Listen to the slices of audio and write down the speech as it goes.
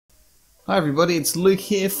Hi everybody, it's Luke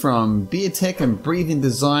here from Beard-Tech and Breathe in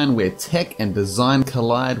Design, where tech and design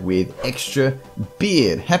collide with extra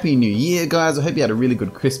beard. Happy New Year guys, I hope you had a really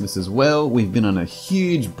good Christmas as well. We've been on a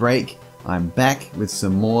huge break. I'm back with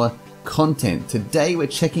some more content. Today we're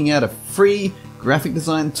checking out a free graphic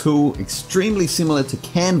design tool extremely similar to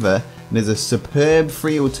Canva, and there's a superb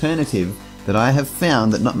free alternative that I have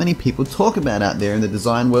found that not many people talk about out there in the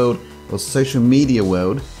design world or social media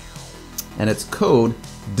world, and it's called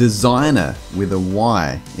Desygner with a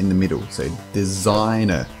Y in the middle. So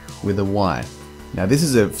Desygner with a Y. Now this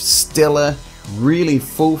is a stellar, really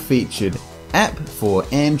full-featured app for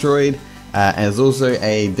Android, as also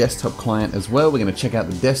a desktop client as well. We're going to check out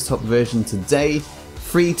the desktop version today.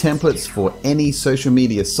 Free templates for any social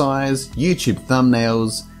media size, YouTube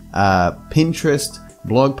thumbnails, Pinterest,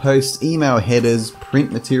 blog posts, email headers,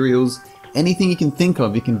 print materials. Anything you can think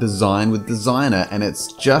of, you can design with Desygner, and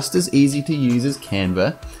it's just as easy to use as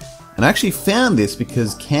Canva. And I actually found this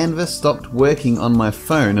because Canva stopped working on my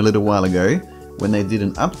phone a little while ago when they did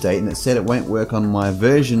an update, and it said it won't work on my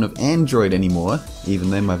version of Android anymore, even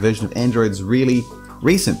though my version of Android is really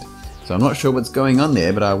recent. So I'm not sure what's going on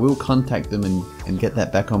there, but I will contact them and get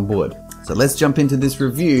that back on board. So let's jump into this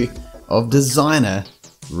review of Desygner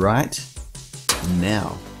right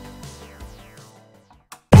now.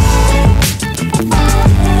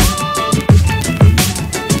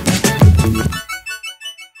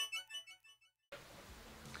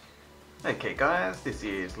 Okay guys, this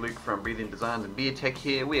is Luke from Breathe in Design and Beard-Tech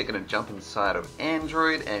here. We are going to jump inside of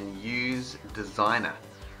Android and use Desygner.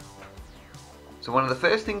 So one of the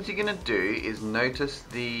first things you're going to do is notice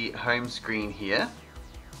the home screen here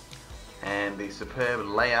and the superb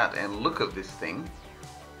layout and look of this thing,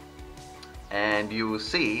 and you will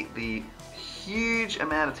see the huge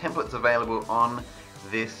amount of templates available on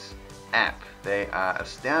this app. They are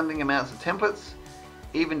astounding amounts of templates.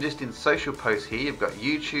 Even just in social posts here, you've got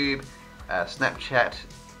YouTube, Snapchat,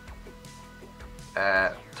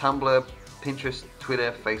 Tumblr, Pinterest,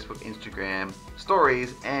 Twitter, Facebook, Instagram,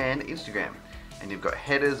 Stories, and Instagram. And you've got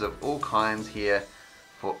headers of all kinds here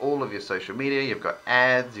for all of your social media. You've got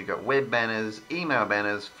ads, you've got web banners, email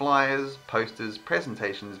banners, flyers, posters,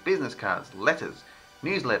 presentations, business cards, letters,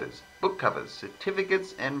 newsletters, book covers,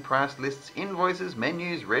 certificates and price lists, invoices,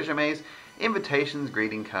 menus, resumes, invitations,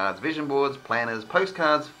 greeting cards, vision boards, planners,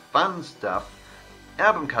 postcards, fun stuff,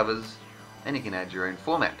 album covers, and you can add your own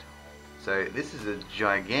format. So this is a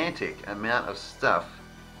gigantic amount of stuff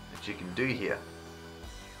that you can do here.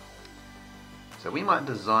 So we might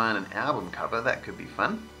design an album cover, that could be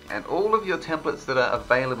fun. And all of your templates that are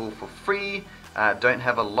available for free don't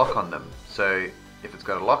have a lock on them. So if it's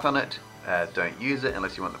got a lock on it, don't use it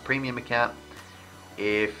unless you want the premium account.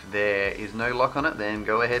 If there is no lock on it, then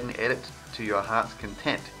go ahead and edit to your heart's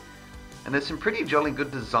content. And there's some pretty jolly good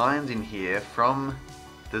designs in here from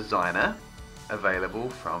Desygner available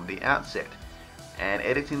from the outset, and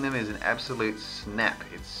editing them is an absolute snap.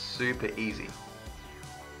 It's super easy.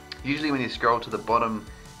 Usually when you scroll to the bottom,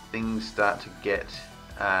 things start to get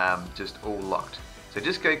just all locked. So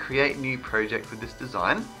just go create new project with this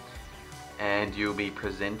design, and you'll be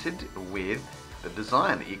presented with the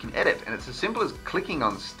design that you can edit. And it's as simple as clicking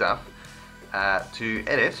on stuff to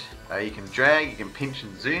edit. You can drag, you can pinch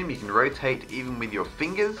and zoom, you can rotate even with your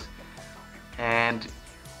fingers. And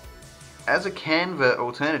as a Canva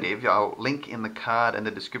alternative, I'll link in the card and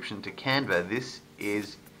the description to Canva, this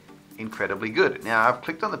is incredibly good. Now I've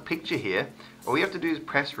clicked on the picture here. All you have to do is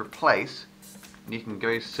press replace, and you can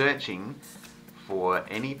go searching for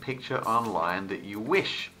any picture online that you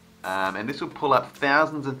wish. And this will pull up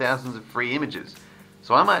thousands and thousands of free images.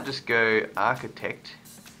 So I might just go architect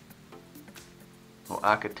or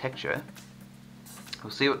architecture.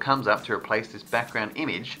 We'll see what comes up to replace this background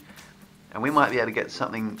image, and we might be able to get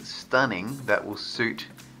something stunning that will suit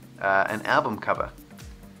an album cover.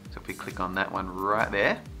 So if we click on that one right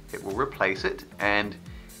there, it will replace it and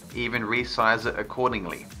even resize it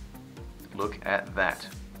accordingly. Look at that.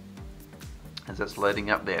 As that's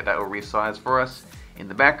loading up there, that will resize for us in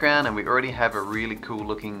the background, and we already have a really cool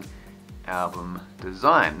looking album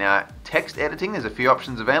design. Now text editing, there's a few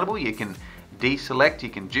options available. You can deselect, you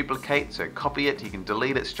can duplicate, so copy it, you can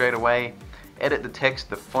delete it straight away, edit the text,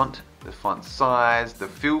 the font size, the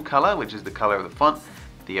fill color, which is the color of the font,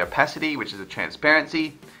 the opacity, which is the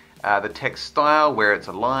transparency, the text style, where it's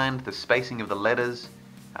aligned, the spacing of the letters.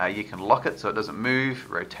 You can lock it so it doesn't move,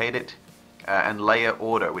 rotate it, and layer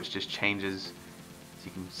order, which just changes, so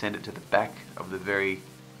you can send it to the back of the very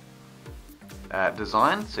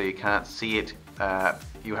design, so you can't see it.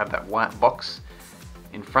 You have that white box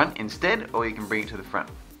in front instead, or you can bring it to the front.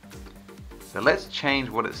 So let's change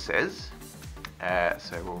what it says,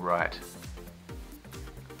 So we'll write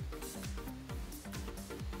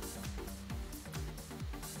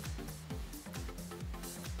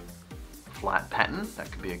flight pattern.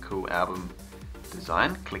 That could be a cool album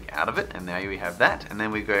design. Click out of it, and now we have that. And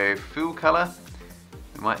then we go full color.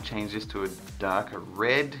 We might change this to a darker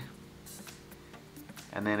red.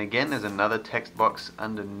 And then again, there's another text box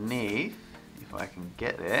underneath, if I can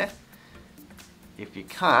get there. If you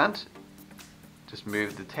can't, just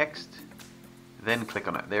move the text, then click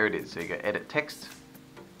on it. There it is. So you go edit text.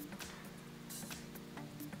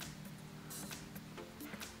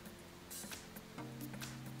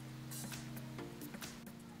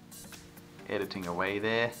 Editing away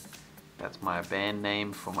there. That's my band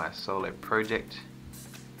name for my solo project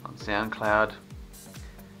on SoundCloud.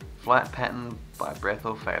 Flight pattern by breath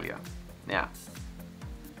or failure. Now,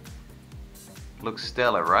 looks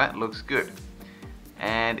stellar, right? Looks good.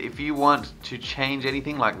 And if you want to change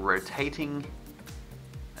anything like rotating,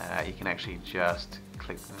 you can actually just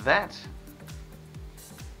click that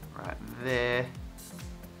right there,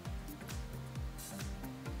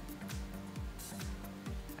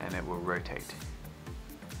 and it will rotate.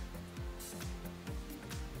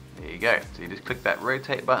 There you go. So you just click that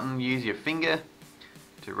rotate button, use your finger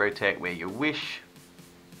to rotate where you wish.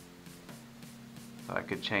 So I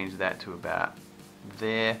could change that to about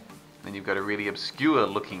there. Then you've got a really obscure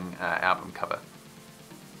looking album cover.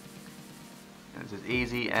 And it's as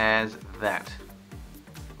easy as that.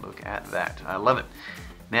 Look at that. I love it.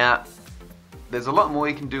 Now, there's a lot more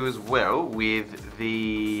you can do as well with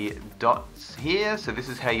the dots here. So this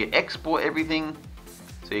is how you export everything.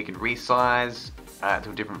 So you can resize to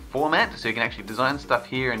a different format. So you can actually design stuff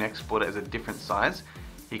here and export it as a different size.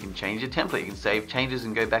 You can change your template. You can save changes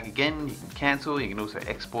and go back again. You can cancel. You can also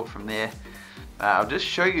export from there. I'll just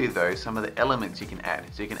show you though some of the elements you can add.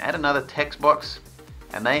 So you can add another text box,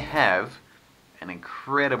 and they have an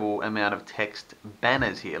incredible amount of text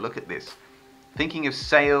banners here. Look at this. Thinking of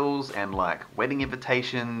sales and like wedding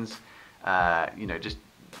invitations, you know, just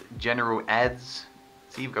general ads.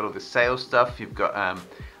 See, you've got all the sales stuff. You've got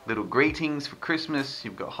little greetings for Christmas.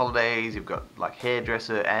 You've got holidays. You've got like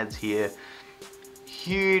hairdresser ads here.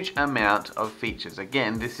 Huge amount of features.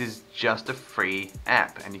 Again, this is just a free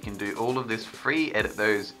app, and you can do all of this free, edit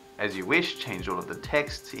those as you wish, change all of the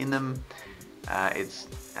text in them. It's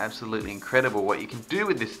absolutely incredible what you can do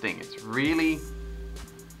with this thing. It's really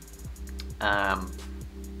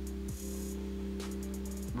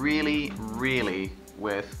really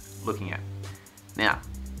worth looking at. Now,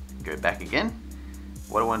 go back again.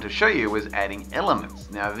 What I wanted to show you was adding elements.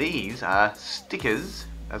 Now these are stickers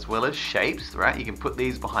as well as shapes, right? You can put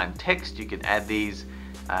these behind text. You can add these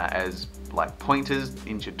as like pointers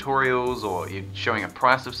in tutorials, or you're showing a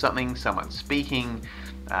price of something, someone speaking,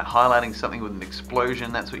 highlighting something with an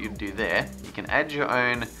explosion. That's what you'd do there. You can add your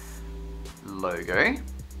own logo.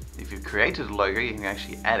 If you've created a logo, you can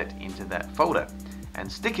actually add it into that folder. And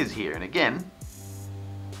stickers here, and again,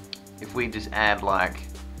 if we just add like,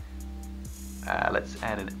 let's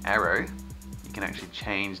add an arrow, you can actually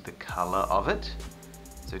change the color of it.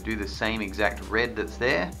 So do the same exact red that's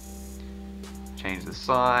there, change the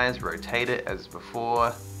size, rotate it as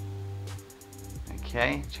before.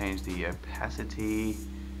 Okay, change the opacity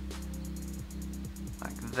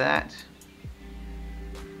like that.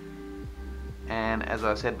 And as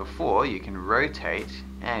I said before, you can rotate,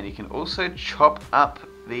 and you can also chop up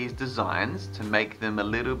these designs to make them a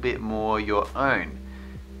little bit more your own.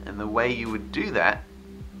 And the way you would do that,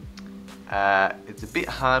 it's a bit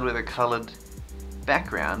hard with a colored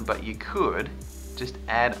background, but you could just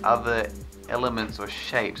add other elements or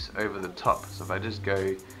shapes over the top. So if I just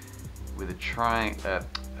go with a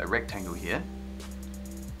rectangle here,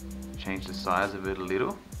 change the size of it a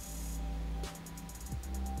little,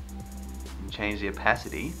 and change the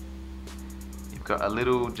opacity, you've got a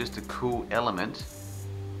little, just a cool element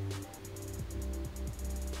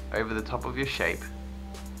over the top of your shape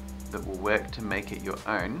that will work to make it your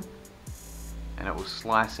own, and it will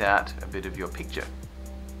slice out a bit of your picture.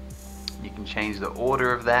 You can change the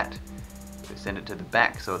order of that, so send it to the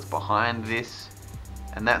back so it's behind this.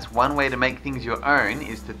 And that's one way to make things your own,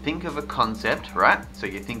 is to think of a concept, right? So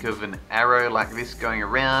you think of an arrow like this going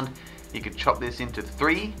around. You could chop this into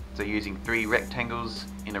 3, so using 3 rectangles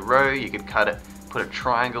in a row. You could cut it, put a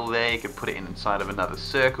triangle there, you could put it inside of another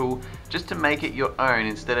circle, just to make it your own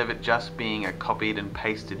instead of it just being a copied and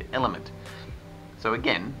pasted element. So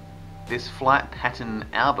again, this flight pattern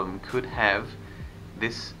album could have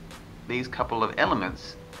these couple of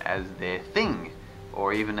elements as their thing,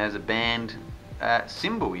 or even as a band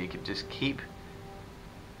symbol. You could just keep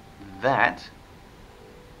that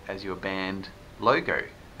as your band logo.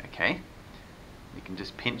 Okay, You can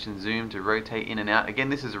just pinch and zoom to rotate in and out. Again,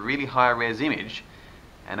 this is a really high res image,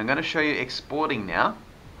 and I'm going to show you exporting now.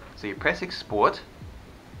 So you press export.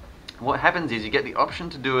 What happens is you get the option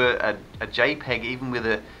to do a JPEG even with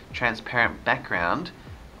a transparent background,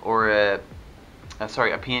 or a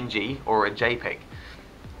PNG or a JPEG.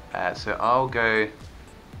 So I'll go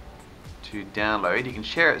to download. You can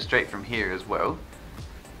share it straight from here as well.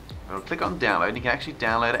 I'll click on download. You can actually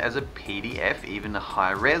download it as a PDF, even a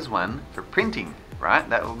high res one for printing, right?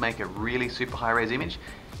 That will make a really super high res image.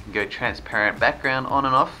 You can go transparent background on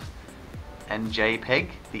and off, and JPEG,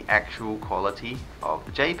 the actual quality of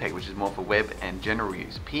the JPEG, which is more for web and general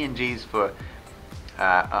use. PNGs for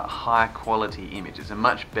a high quality image. It's a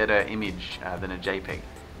much better image than a JPEG.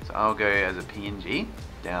 So I'll go as a PNG,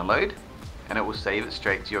 download, and it will save it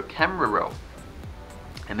straight to your camera roll.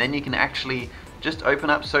 And then you can actually just open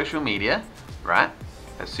up social media, right?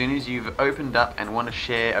 As soon as you've opened up and want to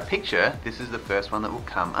share a picture, this is the first one that will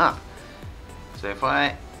come up. So if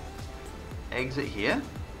I exit here,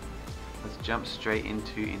 let's jump straight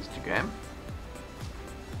into Instagram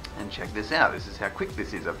and check this out. This is how quick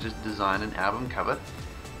this is. I've just designed an album cover.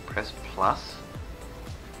 Press plus,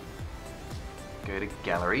 go to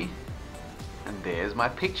gallery, and there's my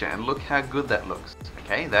picture, and look how good that looks.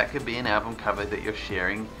 Okay, that could be an album cover that you're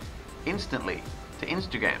sharing instantly to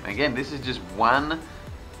Instagram. Again, this is just one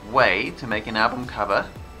way to make an album cover.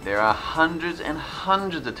 There are hundreds and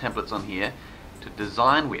hundreds of templates on here to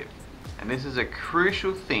design with, and this is a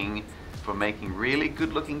crucial thing for making really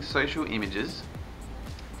good looking social images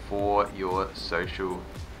for your social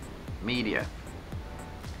media.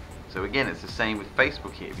 So again, it's the same with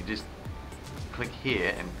Facebook here. If you just click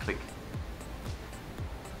here and click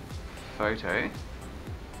photo,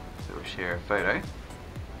 so we'll share a photo.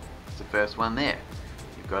 It's the first one there.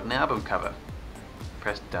 You've got an album cover.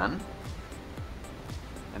 Press done,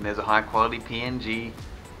 and there's a high quality PNG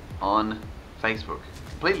on Facebook.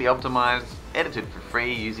 Completely optimized, edited for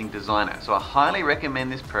free using Desygner. So I highly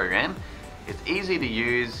recommend this program. It's easy to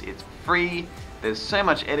use, it's free, there's so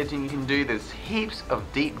much editing you can do, there's heaps of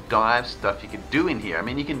deep dive stuff you could do in here. I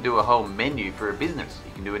mean, you can do a whole menu for a business.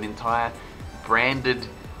 You can do an entire branded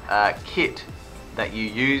kit that you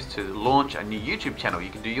use to launch a new YouTube channel. You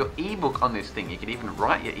can do your ebook on this thing. You can even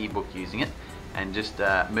write your ebook using it and just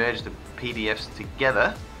merge the PDFs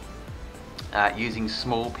together using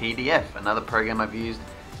Small PDF, another program I've used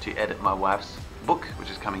to edit my wife's book, which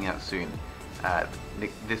is coming out soon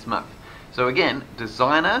this month. So again,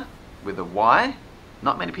 Desygner with a Y.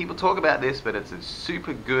 Not many people talk about this, but it's a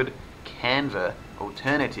super good Canva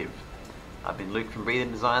alternative. I've been Luke from Breathe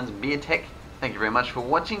In Designs and Beard Tech. Thank you very much for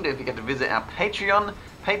watching. Don't forget to visit our Patreon,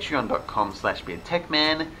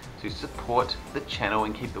 patreon.com/beardtechman, to support the channel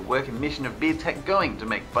and keep the work and mission of Beard Tech going, to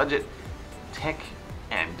make budget tech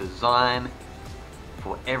and design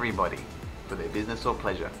for everybody, for their business or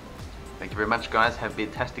pleasure. Thank you very much, guys. Have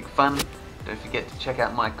beard-tastic fun. Don't forget to check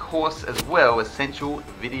out my course as well, Essential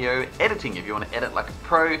Video Editing, if you want to edit like a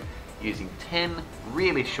pro using 10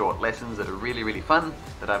 really short lessons that are really, really fun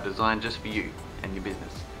that I've designed just for you and your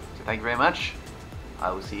business. So thank you very much. I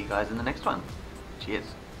will see you guys in the next one. Cheers.